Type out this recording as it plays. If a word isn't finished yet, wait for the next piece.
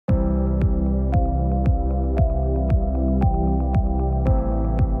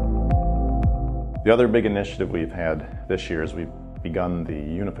The other big initiative we've had this year is we've begun the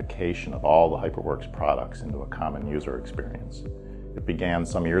unification of all the HyperWorks products into a common user experience. It began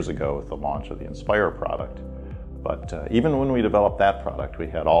some years ago with the launch of the Inspire product, but even when we developed that product, we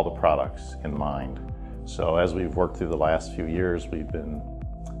had all the products in mind. So as we've worked through the last few years, we've been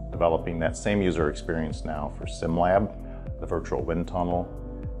developing that same user experience now for SimLab, the virtual wind tunnel,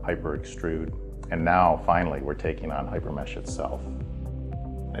 HyperExtrude, and now finally we're taking on HyperMesh itself.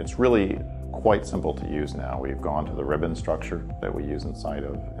 It's really quite simple to use now. We've gone to the ribbon structure that we use inside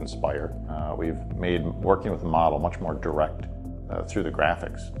of Inspire. We've made working with the model much more direct through the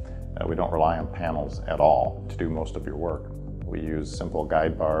graphics. We don't rely on panels at all to do most of your work. We use simple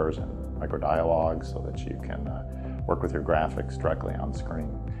guide bars and micro dialogues so that you can work with your graphics directly on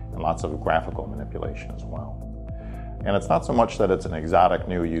screen, and lots of graphical manipulation as well. And it's not so much that it's an exotic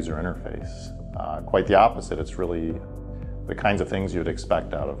new user interface. Quite the opposite. It's really the kinds of things you'd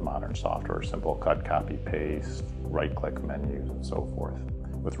expect out of modern software: simple cut, copy, paste, right-click menus, and so forth,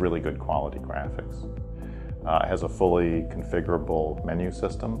 with really good quality graphics. It has a fully configurable menu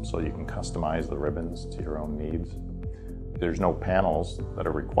system, so you can customize the ribbons to your own needs. There's no panels that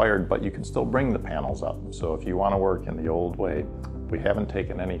are required, but you can still bring the panels up. So if you want to work in the old way, we haven't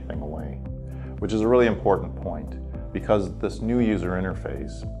taken anything away, which is a really important point, because this new user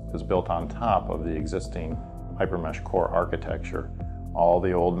interface is built on top of the existing HyperMesh core architecture. All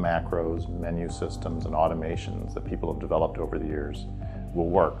the old macros, menu systems, and automations that people have developed over the years will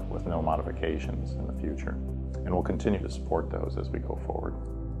work with no modifications in the future, and we'll continue to support those as we go forward.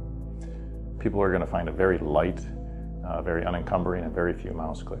 People are going to find it very light, very unencumbering, and very few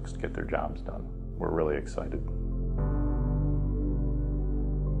mouse clicks to get their jobs done. We're really excited.